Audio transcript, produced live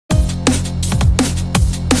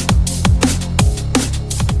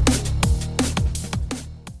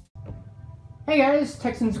Hey guys,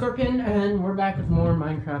 Texan Scorpion, and we're back with more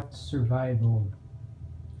Minecraft Survival.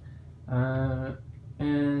 And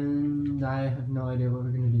I have no idea what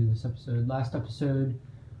we're going to do this episode. Last episode,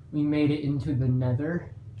 we made it into the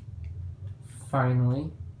Nether. Finally.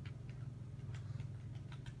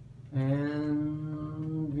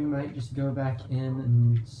 And we might just go back in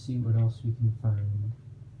and see what else we can find.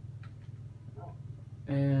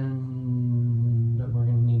 And we're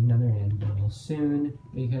going to need another anvil soon,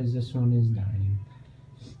 because this one is dying.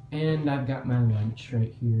 And I've got my lunch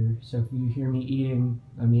right here, so if you hear me eating,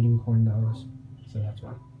 I'm eating corn dogs, so that's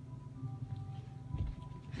why.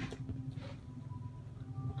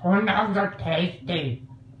 Corn dogs are tasty!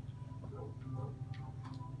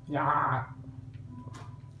 Yeah!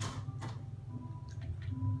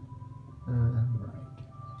 Right.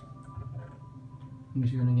 I'm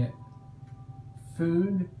just gonna get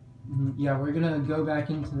food. Yeah, we're gonna go back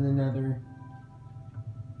into the Nether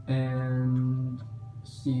and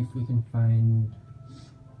see if we can find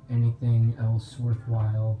anything else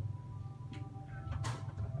worthwhile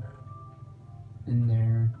in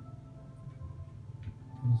there.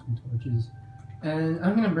 Some torches. And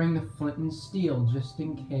I'm gonna bring the flint and steel just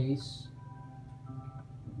in case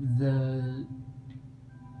the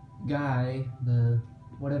guy, the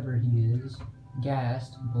whatever he is,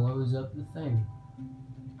 Ghast, blows up the thing.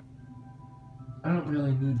 I don't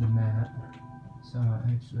really need the map, so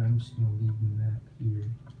actually I'm just going to leave the map here,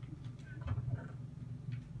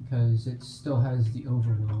 because it still has the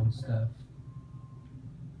overworld stuff.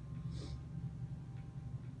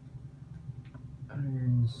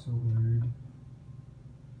 Iron sword.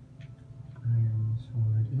 Iron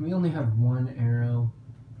sword. And we only have one arrow,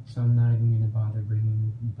 so I'm not even going to bother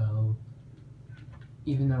bringing the bow.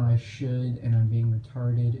 Even though I should, and I'm being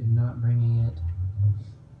retarded and not bringing it.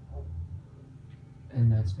 And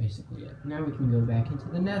that's basically it. Now we can go back into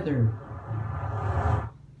the Nether.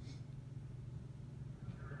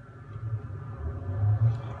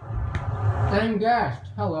 And Ghast,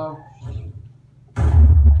 hello.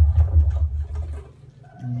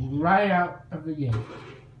 Right out of the gate.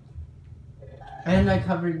 And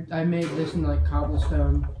I made this in like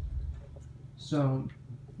cobblestone, so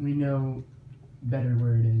we know better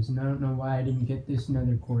where it is. And I don't know why I didn't get this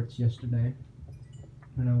Nether quartz yesterday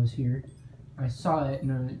when I was here. I saw it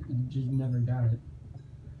and I just never got it.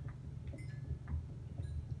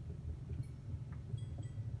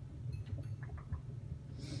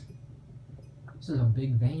 This is a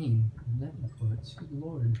big vein of Nether quartz. Good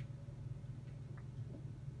lord.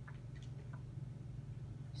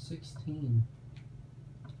 16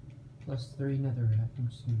 plus 3 netherrack.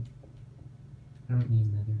 I don't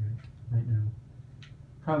need netherrack right now.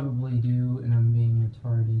 Probably do, and I'm being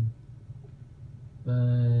retarded.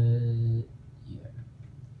 But yeah.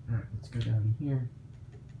 Alright, let's go down here.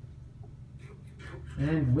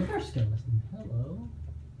 And with our skeleton. Hello.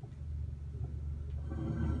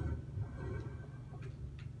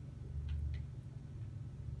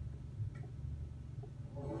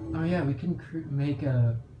 Oh yeah, we can make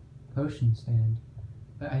a potion stand.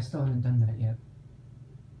 But I still haven't done that yet.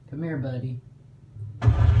 Come here, buddy.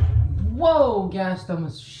 Whoa! Ghast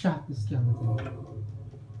almost shot the skeleton.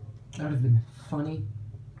 That would have been funny.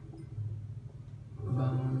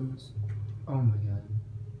 Bones. Oh my god.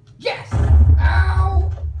 Yes!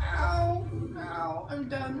 Ow! Ow! Ow! I'm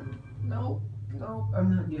done. No. No.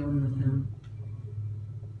 I'm not dealing with him.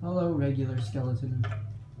 Hello, regular skeleton.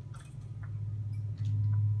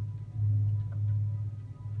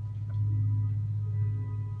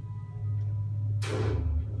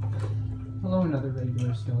 Hello, another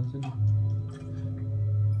regular skeleton.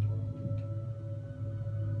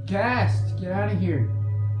 Ghast, get out of here.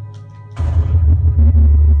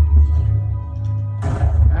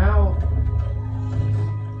 Ow.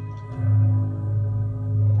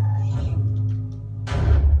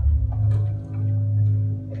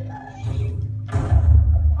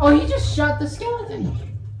 Oh, he just shot the skeleton.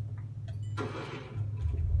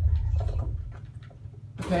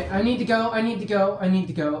 Okay, I need to go, I need to go, I need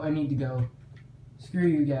to go, I need to go. Screw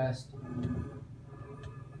you, Ghast.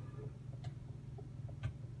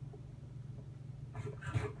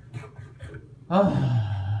 Oh,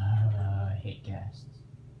 I hate Ghasts.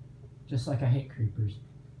 Just like I hate creepers.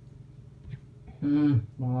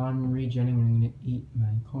 While I'm regenning, I'm gonna eat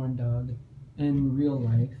my corn dog in real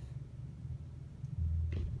life.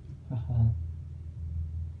 Haha.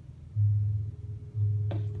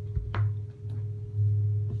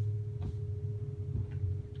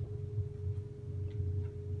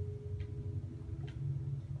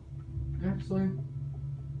 Actually,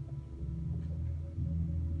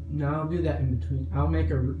 no, I'll do that in between. I'll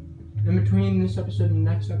make a In between this episode and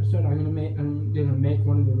the next episode, I'm gonna make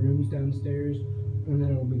one of the rooms downstairs, and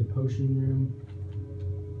then it'll be the potion room.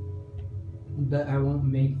 But I won't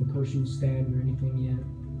make the potion stand or anything yet.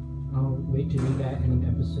 I'll wait to do that in an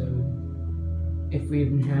episode. If we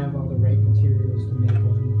even have all the right materials to make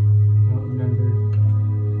one, I don't remember.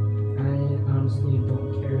 I honestly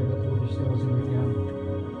don't care about the other skeleton right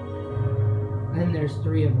now. And there's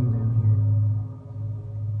 3 of them down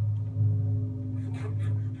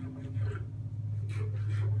here.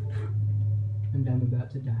 And I'm about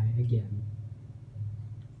to die again.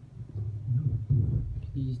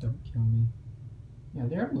 Please don't kill me. Yeah,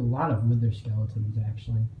 there are a lot of wither skeletons,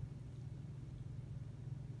 actually.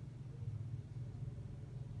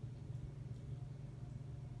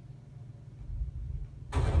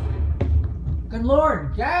 Good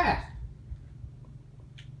Lord, gas!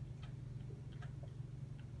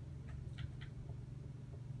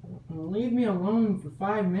 Leave me alone for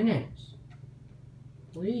 5 minutes.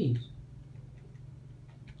 Please.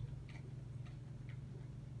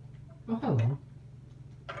 Oh, hello.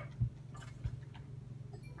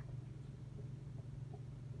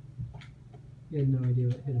 He had no idea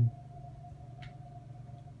what hit him.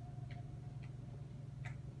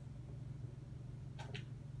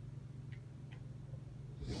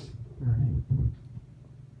 Alright.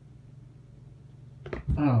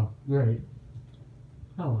 Oh, great.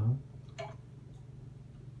 Hello.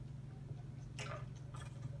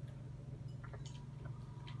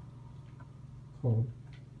 Cold.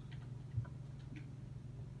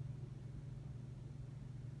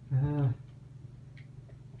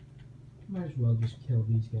 Might as well just kill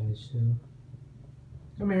these guys too.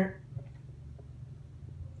 Come here.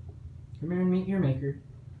 Come here and meet your maker.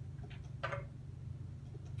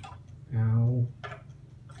 Ow.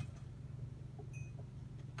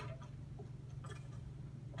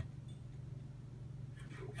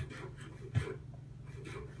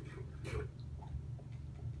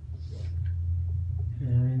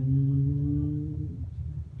 And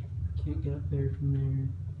can't get up there from there.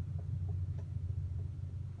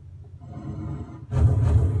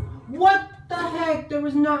 What the heck? There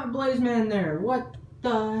was not Blaze Man there. What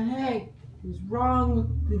the heck is wrong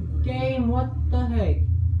with the game? What the heck?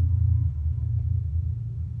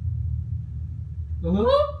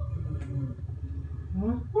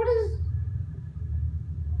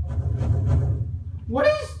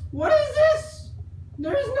 What is this?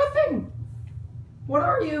 There is nothing. What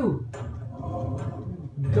are you?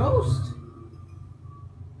 Ghost?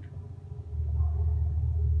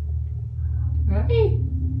 Hey?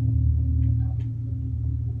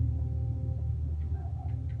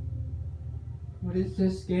 What is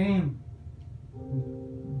this game?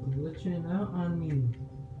 Glitching out on me.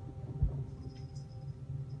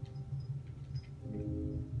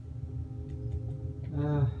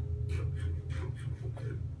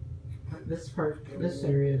 This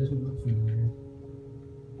area doesn't look familiar.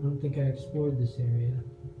 I don't think I explored this area.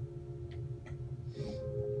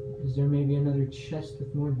 Is there maybe another chest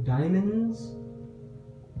with more diamonds?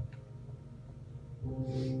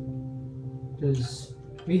 Because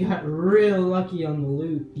we got real lucky on the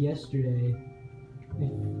loot yesterday.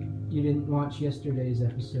 If you didn't watch yesterday's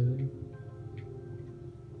episode.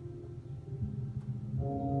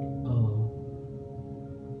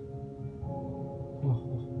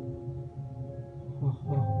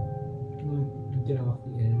 Get off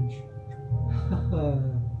the edge.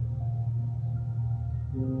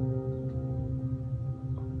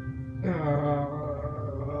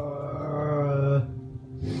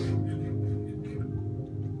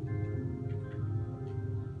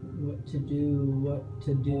 What to do,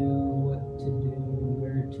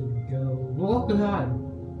 where to go. Oh God!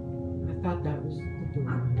 I thought that was the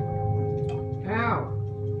door. Ow!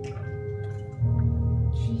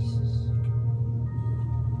 Jesus.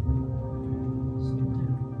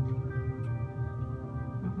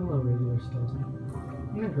 Hello, regular skeleton.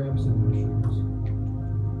 I'm gonna grab some mushrooms.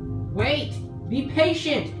 Wait! Be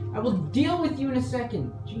patient! I will deal with you in a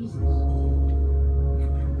second. Jesus.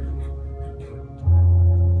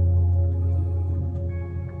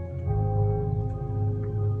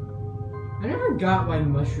 I never got why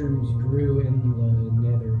mushrooms grew in the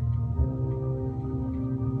nether.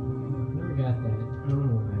 Never got that. I don't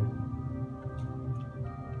know why.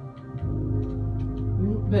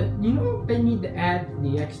 But you know what they need to add to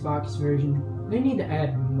the Xbox version? They need to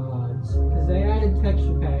add mods. Because they added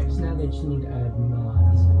texture packs, now they just need to add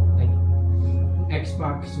mods. Like an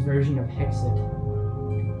Xbox version of Hexit.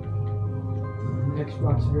 An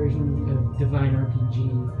Xbox version of Divine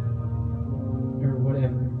RPG. Or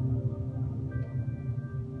whatever.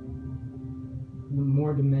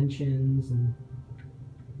 More dimensions and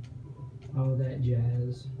all that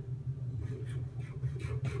jazz.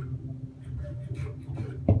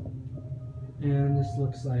 And this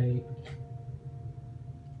looks like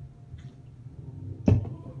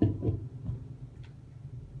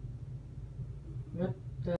what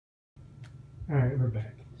the? Alright, we're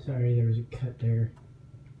back. Sorry, there was a cut there.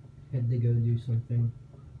 Had to go do something.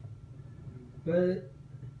 But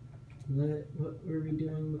what were we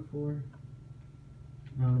doing before?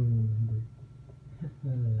 I don't remember.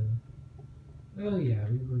 Oh yeah,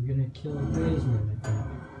 we were gonna kill a Blazeman, I think.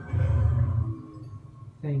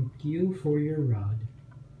 Thank you for your rod.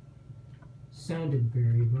 Sounded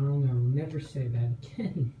very wrong. I will never say that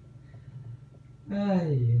again.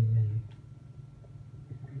 Ay.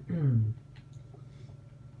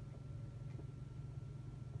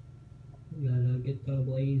 Gotta get the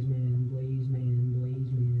Blazeman, Blazeman,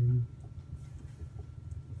 Blazeman.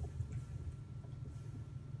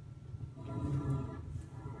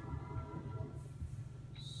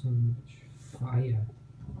 So much fire.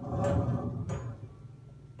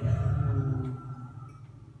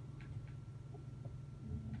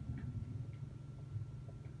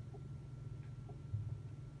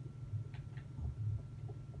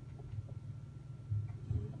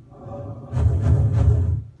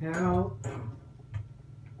 Ow.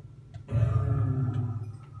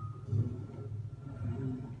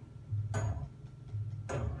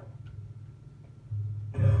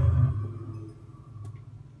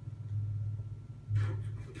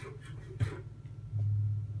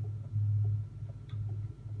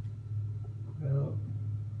 Well.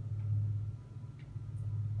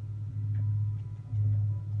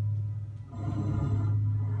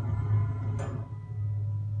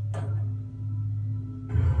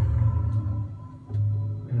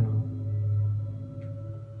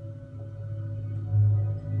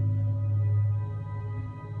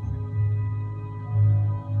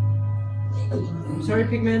 I'm sorry,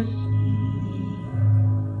 Pigman.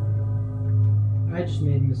 I just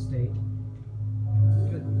made a mistake.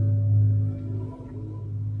 Good.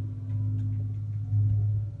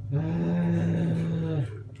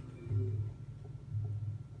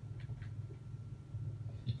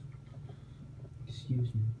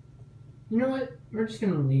 Excuse me. You know what? We're just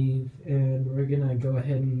gonna leave and we're gonna go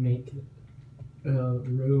ahead and make a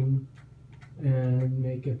room and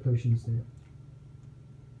make a potion stand.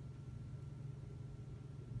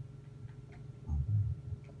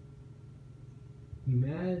 You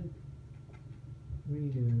mad? What are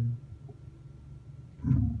you doing?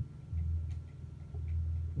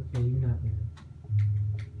 Okay, you're not mad.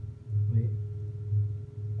 Wait.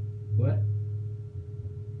 What?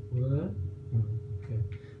 What? Oh,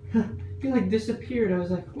 okay. He like disappeared. I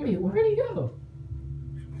was like, wait, where did he go?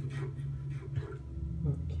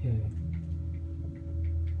 Okay.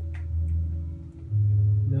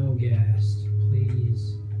 No gas,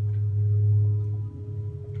 please.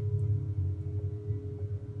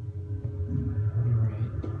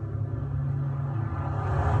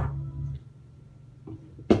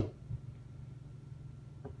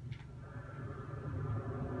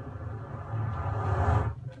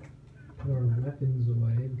 Weapons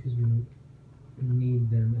away because we don't need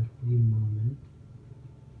them at the moment.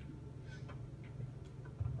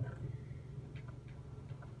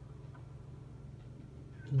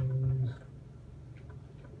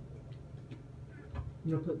 I'm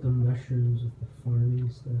gonna put the mushrooms with the farming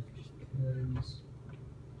stuff just because.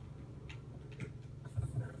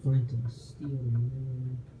 Flint and steel in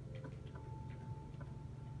there.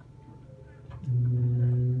 And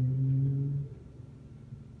then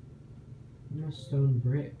no stone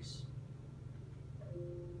bricks.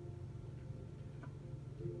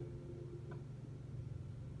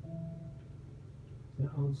 Is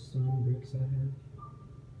that all the stone bricks I have?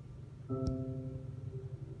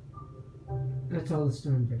 That's all the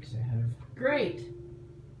stone bricks I have. Great!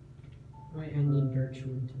 Wait, I need birch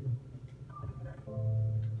wood too.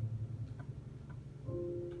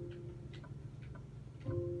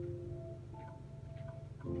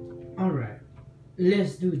 Alright,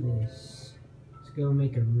 let's do this. Let's go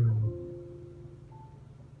make a room.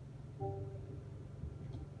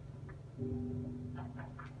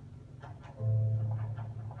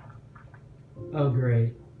 Oh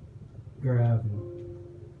great, gravel.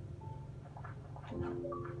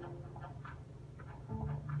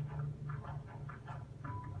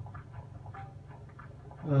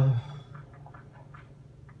 I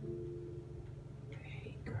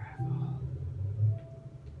hate gravel.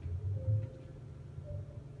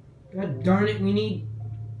 God darn it, we need...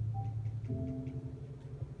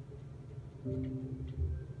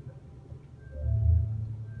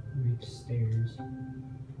 Make stairs.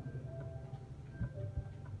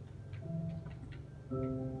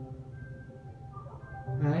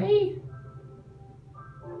 Hey?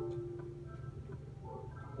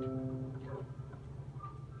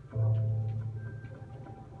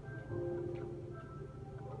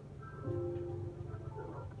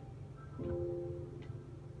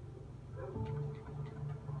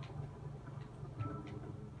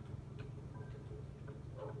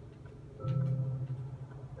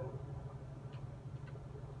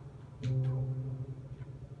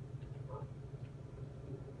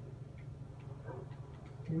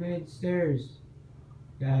 You made stairs.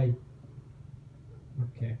 Died.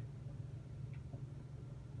 Okay.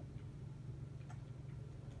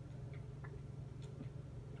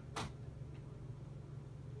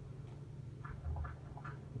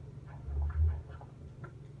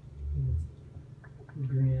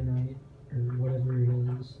 Granite or whatever it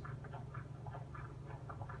is.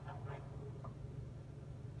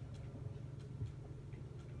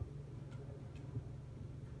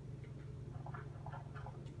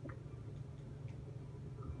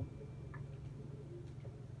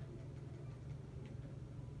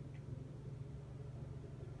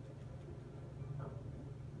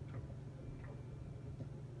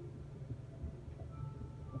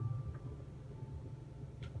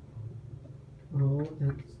 Oh,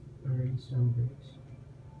 that's already stone bricks.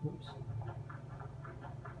 Oops.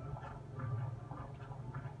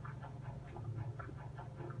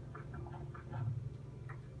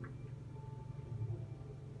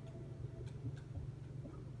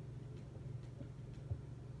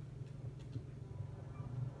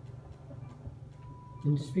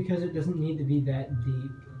 And just because it doesn't need to be that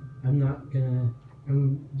deep, I'm gonna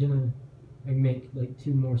like, make like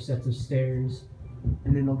 2 more sets of stairs,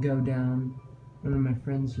 and then it'll go down. One of my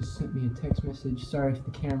friends just sent me a text message. Sorry if the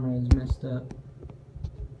camera is messed up.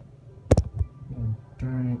 Oh,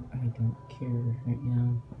 darn it, I don't care right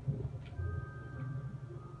now.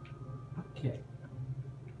 Okay.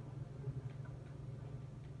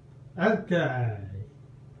 Okay.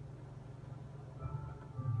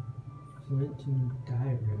 Flint and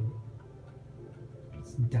diorite.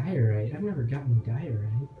 It's diorite. I've never gotten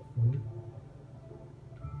diorite before.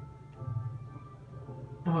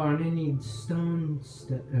 Oh, and I need stone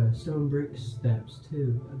brick steps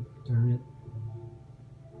too. Oh, darn it.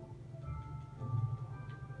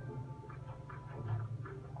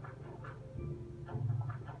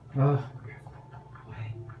 Oh.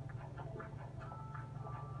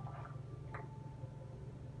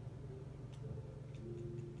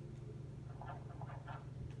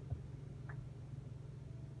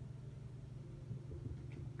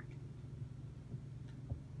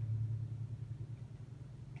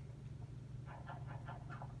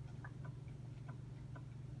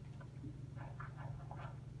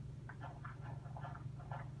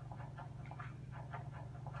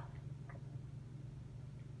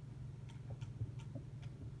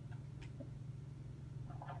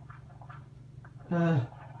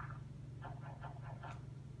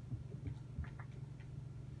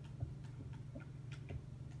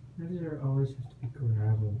 Why does there always have to be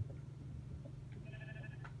gravel?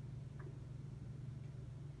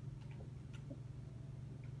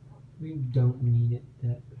 We don't need it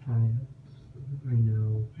that high up. I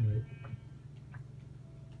know, but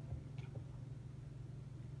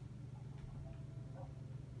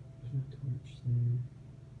there's no torch there.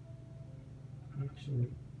 Actually,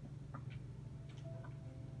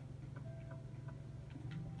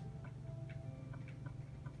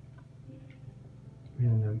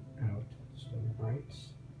 and I'm out. Stone bricks.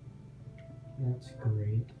 That's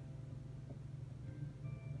great.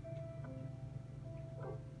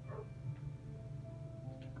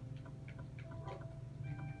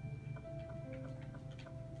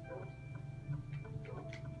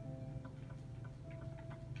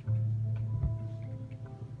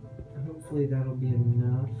 Hopefully that'll be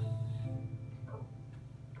enough.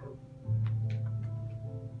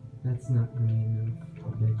 That's not going to be enough,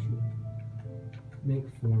 I'll bet you. Make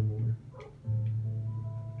 4 more.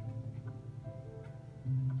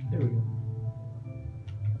 There we go.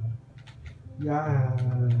 Yeah.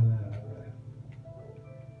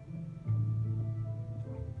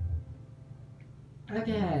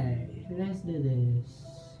 Okay, let's do this.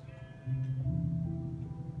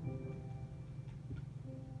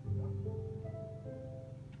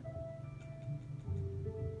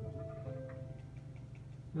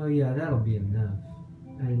 Oh yeah, that'll be enough.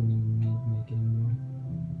 I didn't even need to make any more.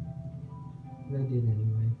 But I did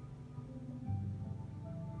anyway.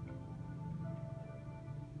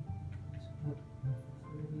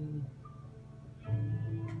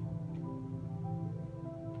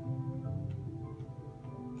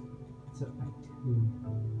 It's up by 2.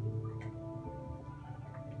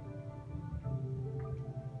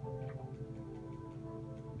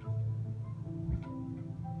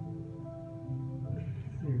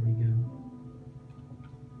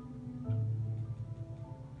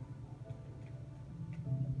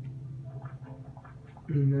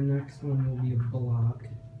 And the next one will be a block.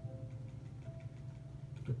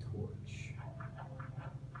 The torch.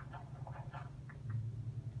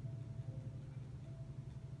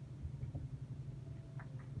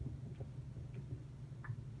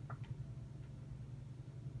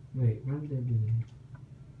 Wait, why did I do that?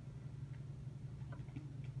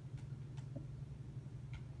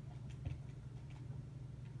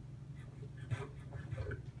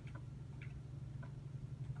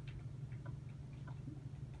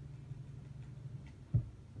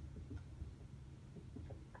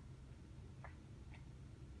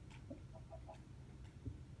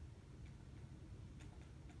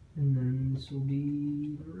 And then this will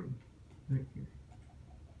be the room, right here.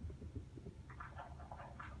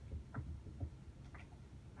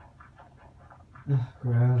 Ugh,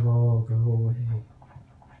 gravel, go away,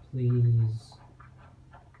 please.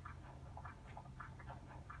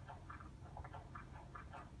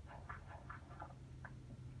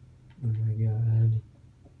 Oh my god.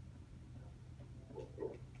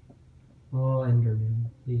 Oh, Enderman,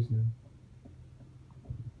 please no.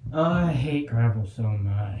 Oh, I hate gravel so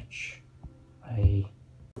much. Ay,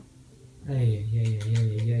 ay, ay, ay,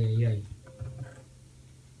 ay, ay, ay.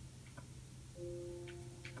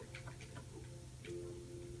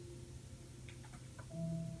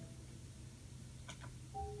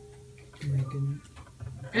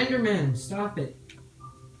 Enderman, stop it.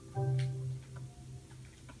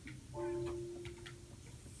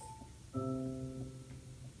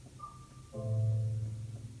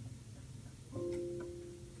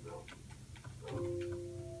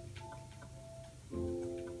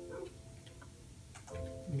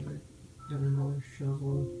 Got another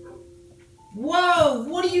shovel. Whoa!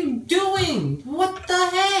 What are you doing? What the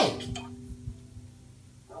heck?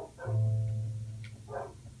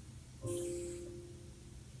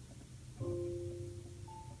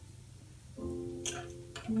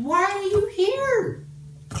 Why are you here?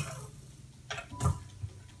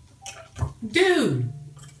 Dude!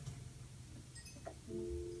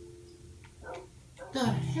 What the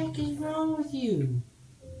heck is wrong with you?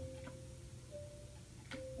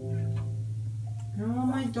 All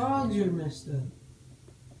my dogs are messed up.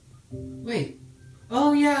 Wait.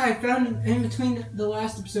 Oh yeah, I found, in between the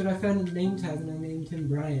last episode, I found a name tag and I named him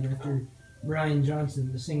Brian after Brian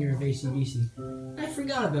Johnson, the singer of AC/DC. I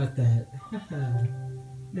forgot about that.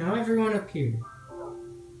 Now everyone up here.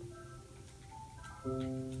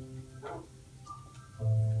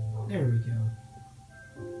 There we go.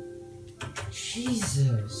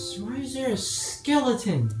 Jesus, why is there a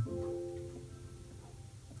skeleton?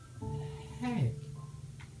 Heck.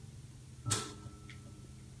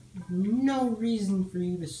 No reason for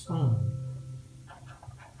you to spawn.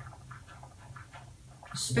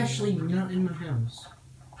 Especially not in my house.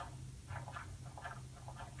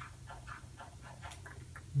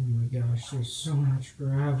 Oh my gosh, there's so much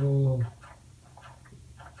gravel.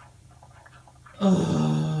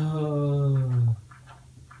 Oh.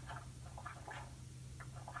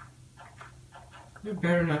 There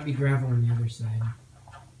better not be gravel on the other side.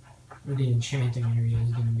 Where the enchanting area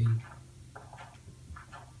is going to be.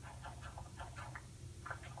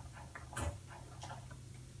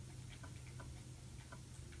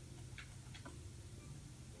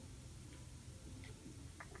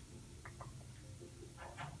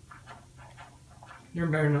 There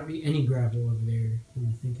better not be any gravel over there, when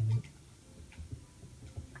you think of it.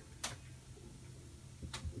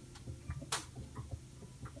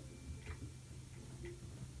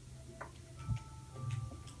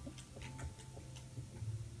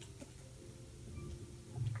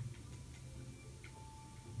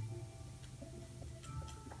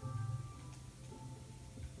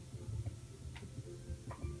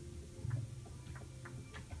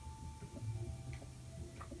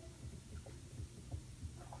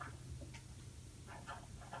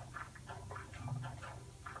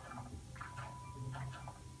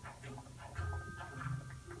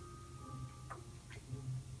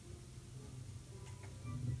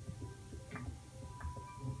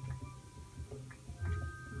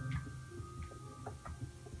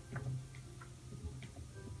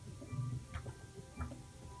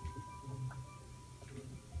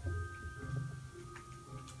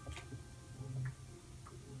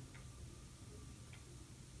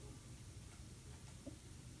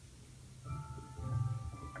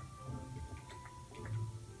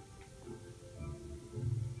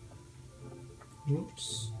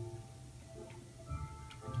 Oops.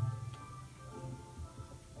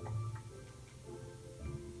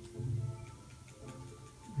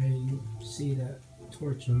 I see that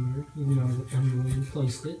torch on there, even though I'm the one who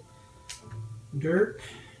placed it. Dirt.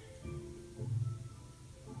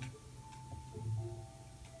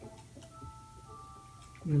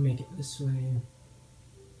 I'm gonna make it this way.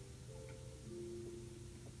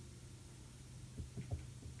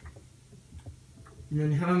 And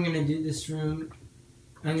then how I'm gonna do this room,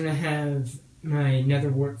 I'm gonna have my nether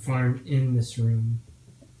wart farm in this room.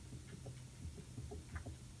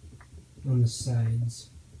 On the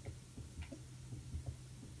sides.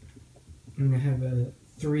 I'm gonna have a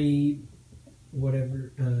three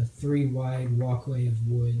wide walkway of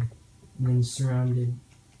wood, and then surrounded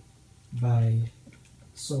by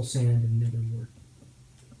soul sand and nether wart.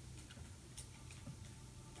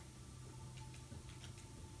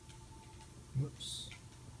 Whoops.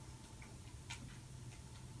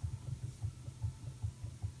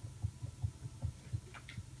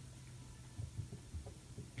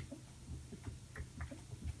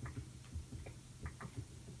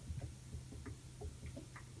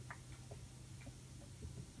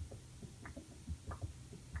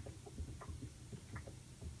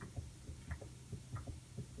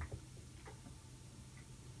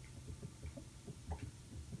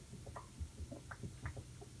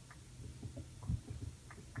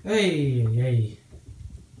 Hey.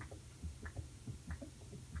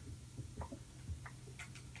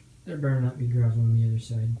 There better not be gravel on the other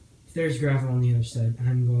side. If there's gravel on the other side,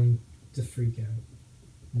 I'm going to freak out.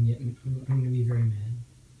 And yet, I'm going to be very mad.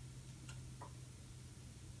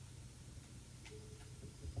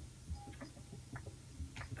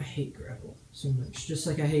 I hate gravel so much. Just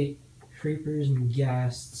like I hate creepers and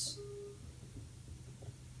ghasts.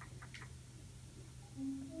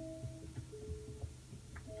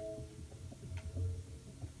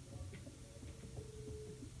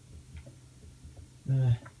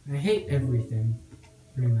 I hate everything,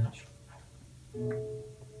 pretty much.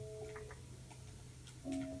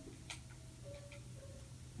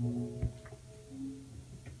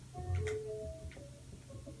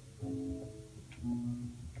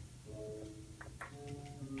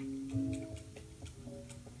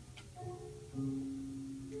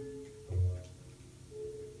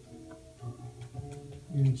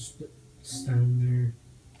 And just put stone there,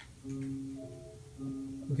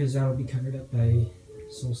 because that'll be covered up by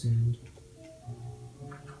soul sand.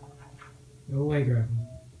 Go away, gravel.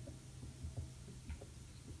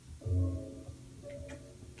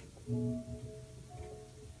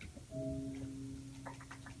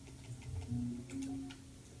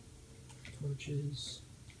 Torches.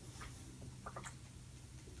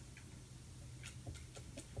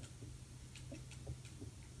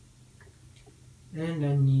 And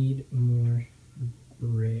I need more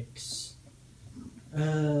bricks.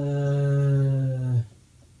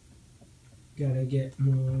 Gotta get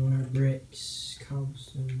more bricks,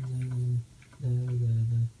 cobblestone,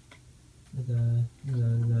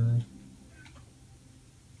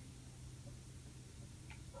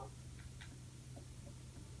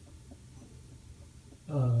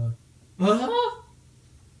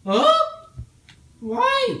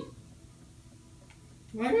 Why?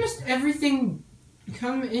 Why must everything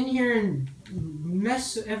come in here and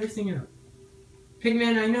mess everything up?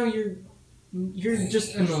 Pigman, I know you're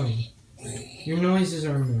just annoying. Your noises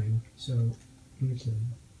are annoying, so I'm gonna kill you.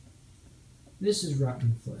 This is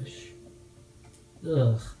rotten flesh.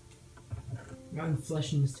 Ugh. Rotten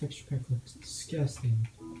flesh in this texture pack looks disgusting.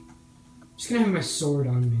 I'm just gonna have my sword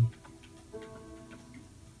on me.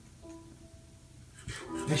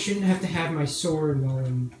 I shouldn't have to have my sword while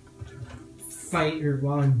I'm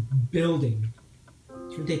while I'm building.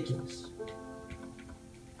 It's ridiculous.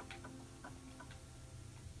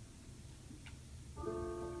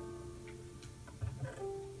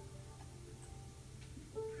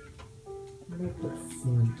 I'm gonna put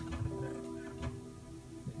flint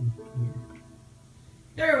in here.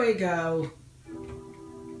 There we go.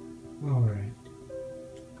 All right.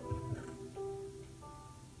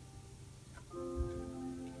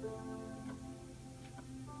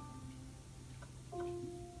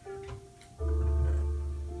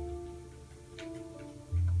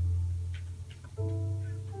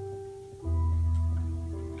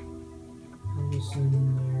 Cobblestone in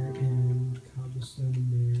there, and cobblestone in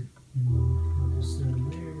there, and cobblestone in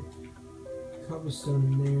there, cobblestone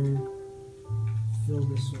in there. Fill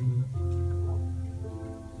this one up.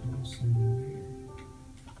 Cobblestone in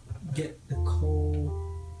there. Get the coal.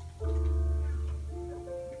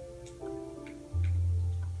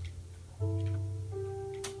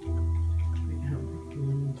 Wait, how many?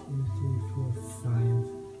 1, 2, 3, 4,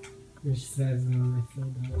 5. There's 5 of them I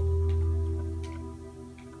filled up.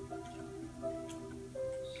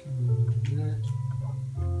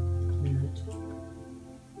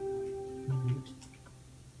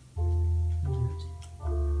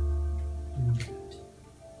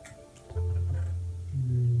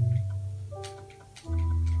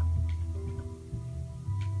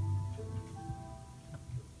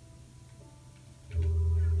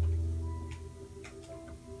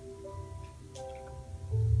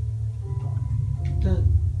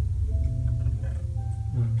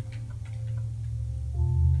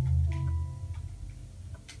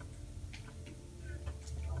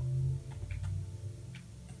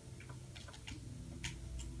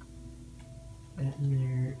 that in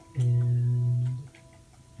there, and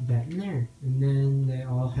that in there. And then they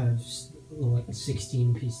all have like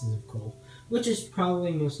 16 pieces of coal, which is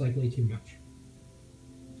probably most likely too much.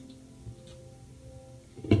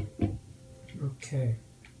 Okay.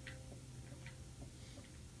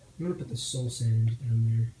 I'm gonna put the soul sand down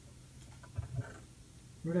there.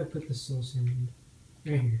 Where did I put the soul sand?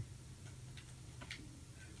 Right here.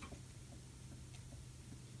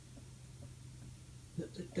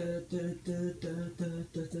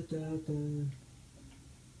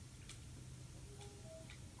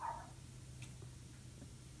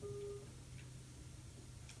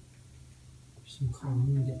 Some coal.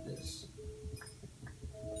 I'm gonna get this.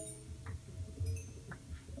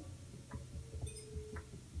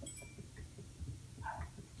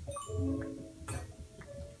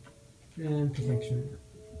 And perfection.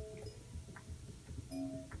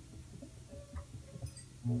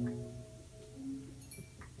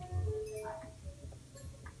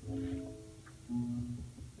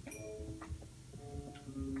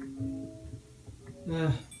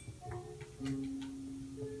 I'm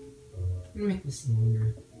gonna make this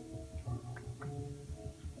longer.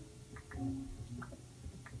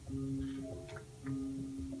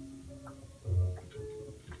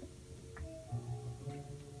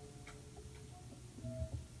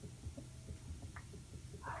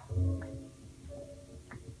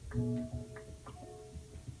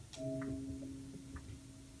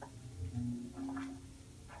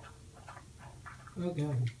 Oh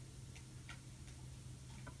god.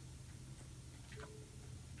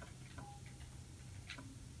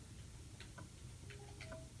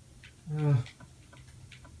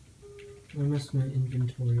 Why must my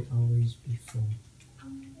inventory always be full?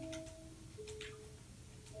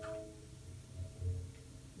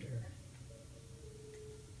 There.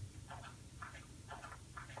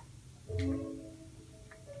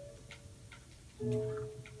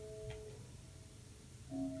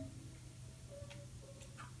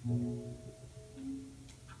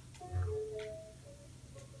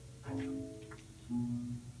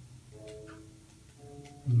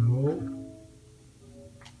 No.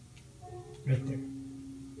 Right there.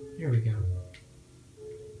 Here we go.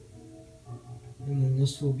 And then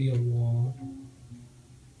this will be a wall.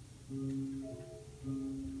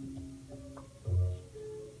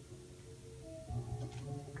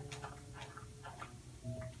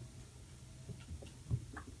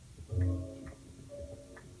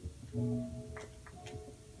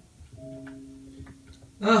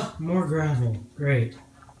 Oh, more gravel. Great.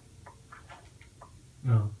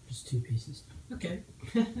 Oh, just 2 pieces. Okay.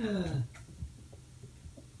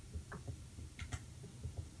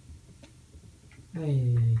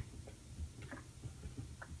 Hey.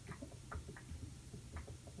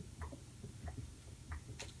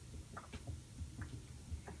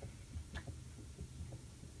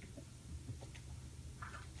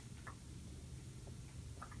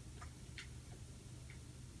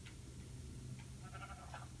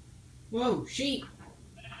 Whoa, sheep!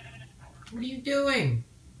 What are you doing?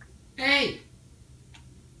 Hey!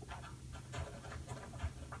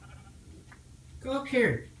 Go up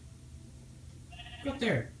here. Go up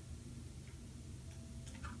there.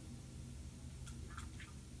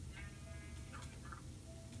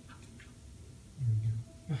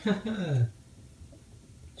 There we go.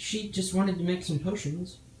 Sheep just wanted to make some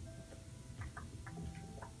potions.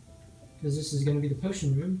 Because this is going to be the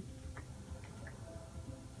potion room.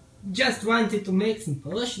 Just wanted to make some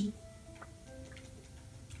potions.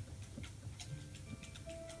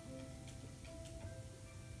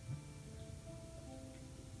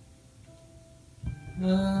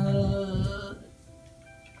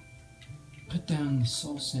 Put down the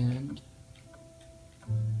soul sand.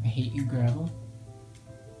 I hate you, gravel.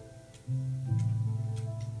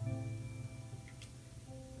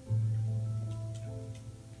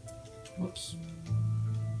 Whoops.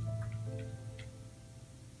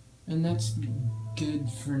 And that's good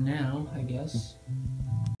for now, I guess.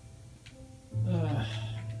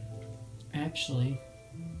 Actually,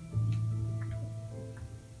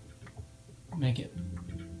 make it.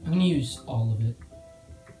 I'm gonna use all of it.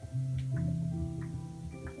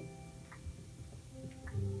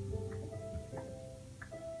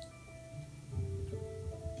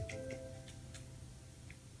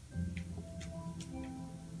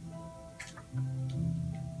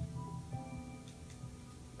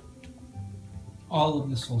 All of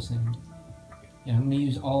the soul sand. Yeah, I'm gonna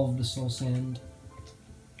use all of the soul sand.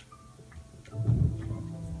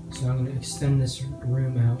 So I'm gonna extend this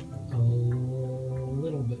room out a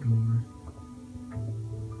little bit more.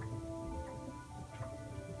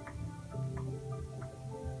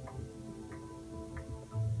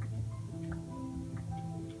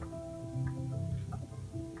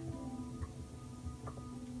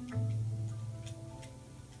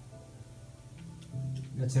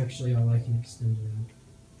 That's actually all I can extend it out.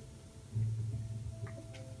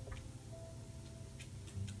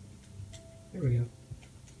 There we go.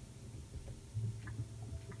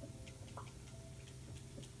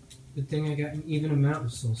 Good thing I got an even amount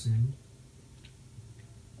of soul sand.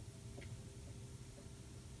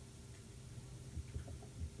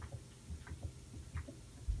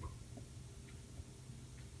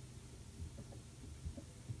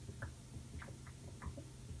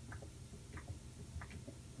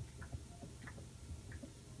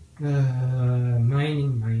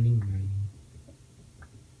 Mining.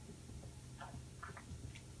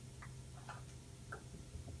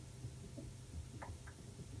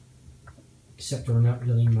 Except we're not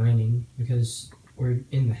really mining because we're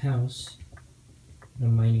in the house. And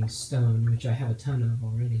I'm mining stone, which I have a ton of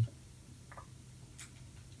already.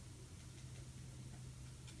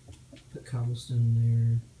 Put cobblestone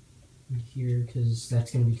there and here because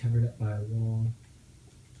that's going to be covered up by a wall.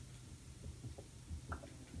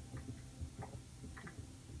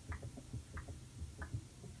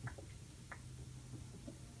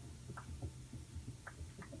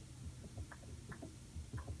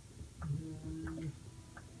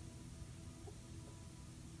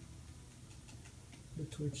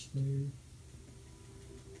 Torch there.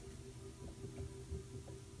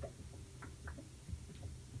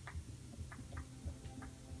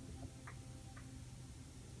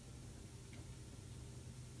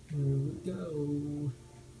 There we go.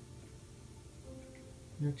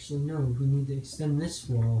 Actually, no, we need to extend this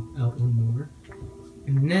wall out one more,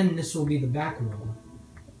 and then this will be the back wall.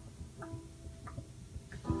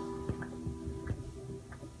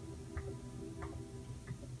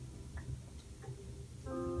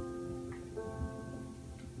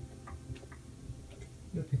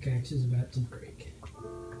 The pickaxe is about to break.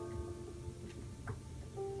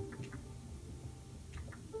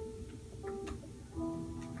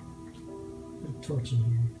 Put a torch in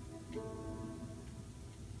here.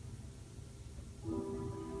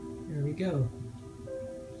 There we go.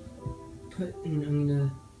 I'm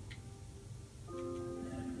gonna...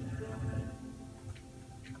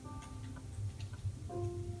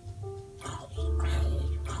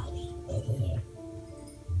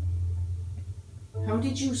 How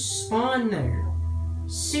did you spawn there?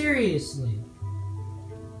 Seriously?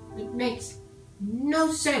 It makes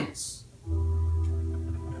no sense.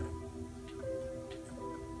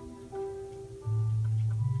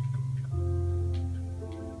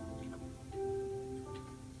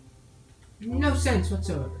 No sense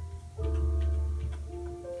whatsoever.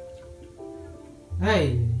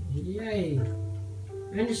 Hey, yay.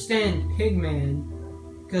 I understand Pigman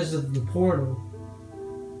because of the portal,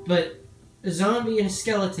 but a zombie and a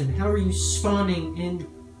skeleton, how are you spawning in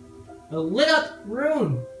a lit up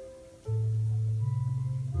room?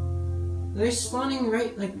 Are they spawning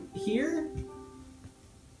right, like, here?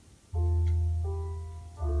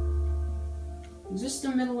 Is this the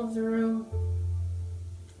middle of the room?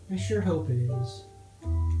 I sure hope it is.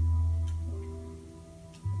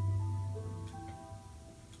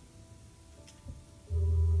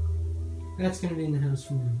 That's gonna be in the house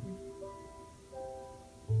from now.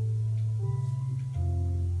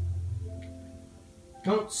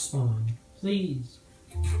 Don't spawn, please.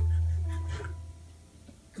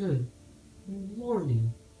 Good lordy.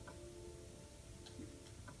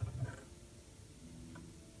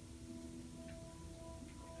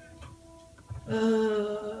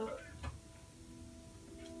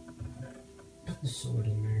 Put the sword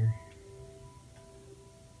in there.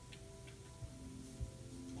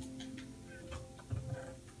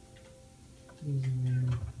 These in there.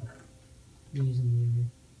 These in there.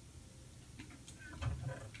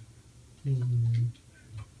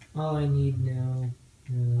 All I need now,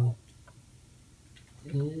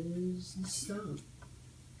 really, is the stone.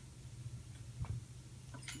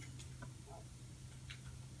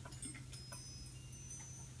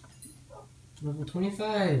 Level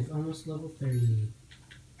 25, almost level 30.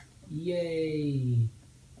 Yay!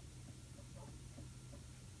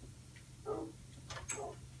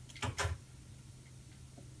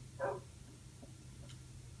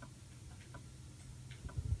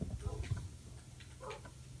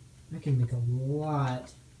 I can make a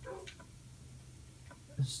lot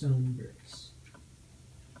of stone bricks.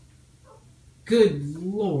 Good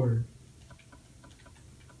lord.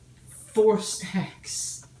 4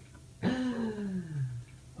 stacks.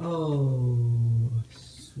 Oh,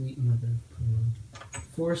 sweet mother of pearl.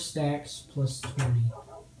 4 stacks plus 20.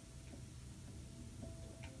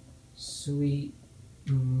 Sweet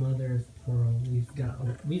mother of pearl.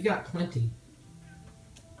 We've got plenty.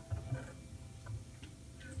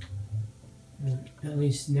 At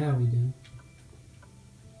least now we do.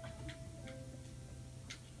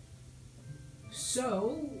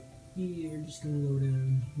 So, we're just gonna go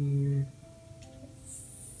down here,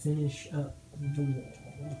 finish up the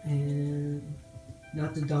wall, and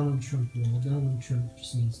not the Donald Trump wall. Donald Trump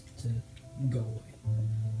just needs to go away.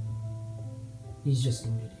 He's just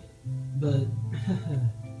an idiot. But,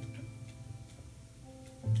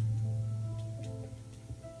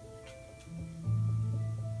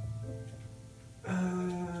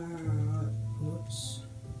 whoops.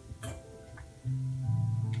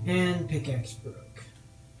 And pickaxe broke.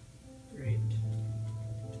 Great.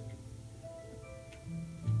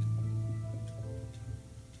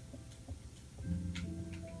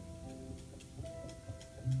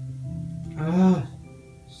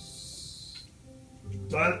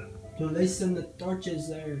 Don't listen to the torches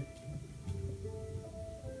there.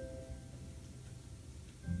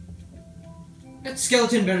 That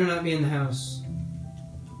skeleton better not be in the house.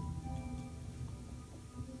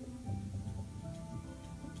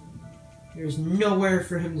 There's nowhere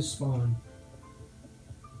for him to spawn.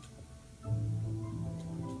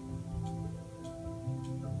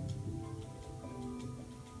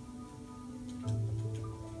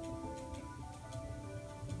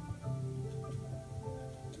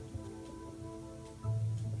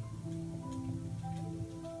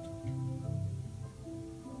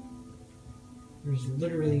 There's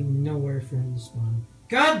literally nowhere for him to spawn.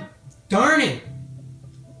 God darn it!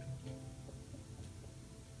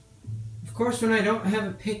 Of course, when I don't have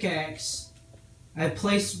a pickaxe, I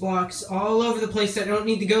place blocks all over the place that don't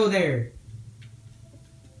need to go there.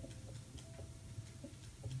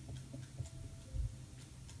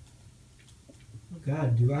 Oh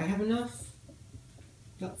God, do I have enough?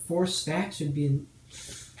 I thought 4 stacks would be in...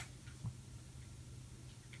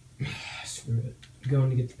 Screw it. I'm going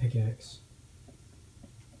to get the pickaxe.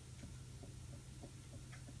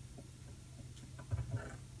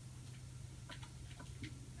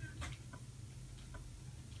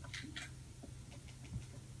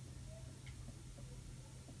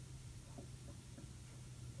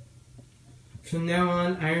 From now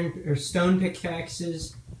on, iron or stone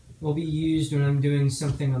pickaxes will be used when I'm doing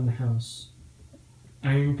something on the house.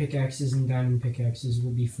 Iron pickaxes and diamond pickaxes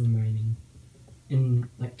will be for mining in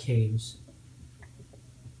like caves.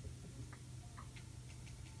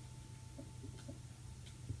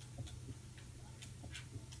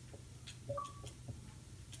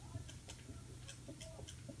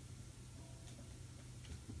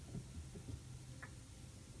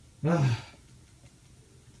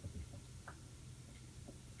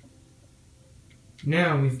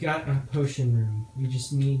 Now we've got a potion room. We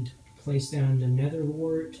just need to place down the nether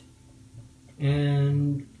wart,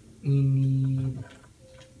 and we need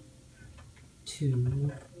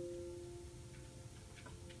to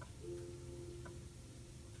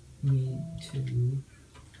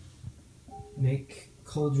make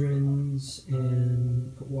cauldrons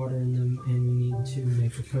and put water in them, and we need to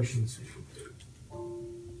make a potion stand.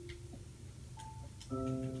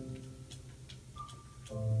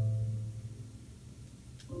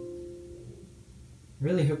 I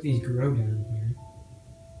really hope these grow down here.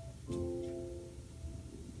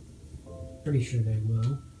 Pretty sure they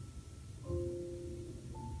will.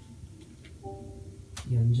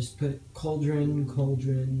 Yeah, and just put cauldron,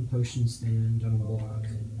 potion stand on a block.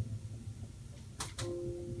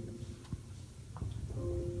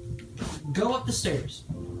 Go up the stairs.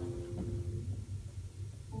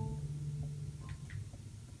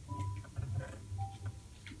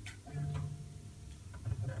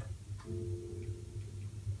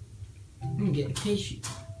 Get acacia,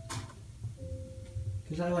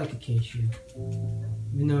 because I like acacia,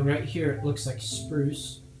 even though right here it looks like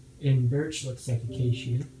spruce and birch looks like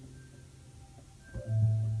acacia.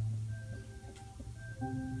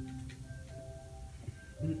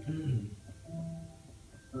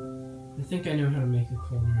 I think I know how to make a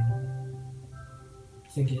cauldron. I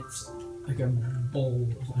think it's like a bowl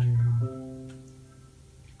of iron.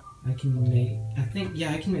 I can make, I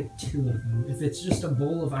can make 2 of them. If it's just a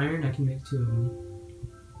bowl of iron, I can make 2 of them.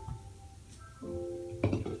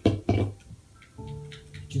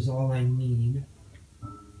 Which is all I need.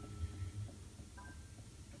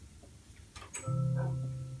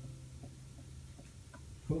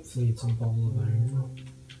 Hopefully it's a bowl of iron.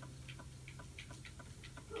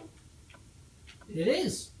 It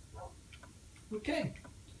is! Okay.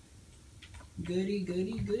 Goody,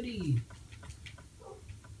 goody, goody.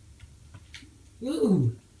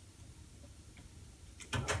 Ooh!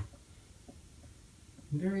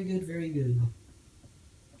 Very good, very good.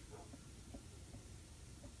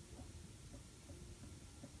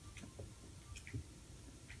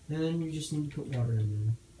 And then you just need to put water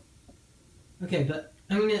in there. Okay, but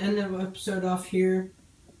I'm going to end the episode off here.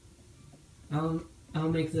 I'll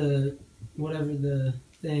make the whatever the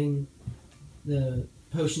thing, the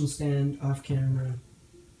potion stand off camera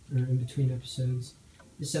or in between episodes.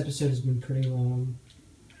 This episode has been pretty long,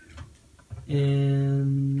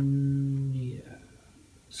 and yeah.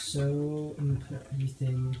 So I'm gonna put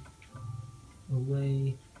everything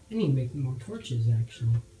away. I need to make more torches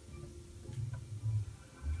actually.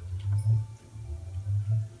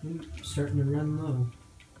 I'm starting to run low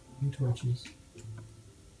on torches.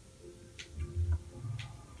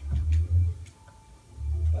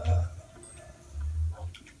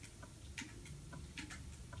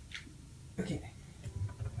 Okay.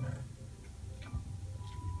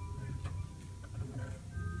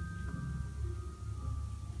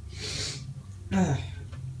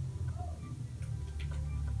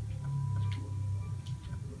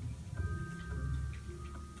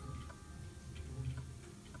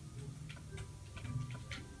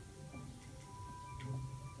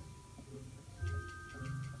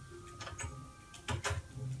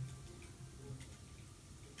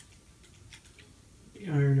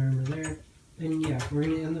 Iron armor there. And yeah, we're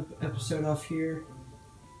going to end the episode off here.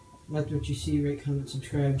 Like what you see, rate, comment,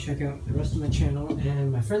 subscribe. Check out the rest of my channel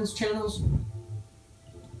and my friends' channels.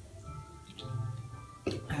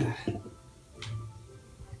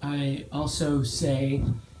 I also say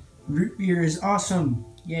root beer is awesome.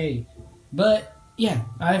 Yay. But yeah,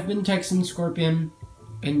 I've been Texan Scorpion,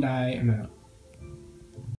 and I am out.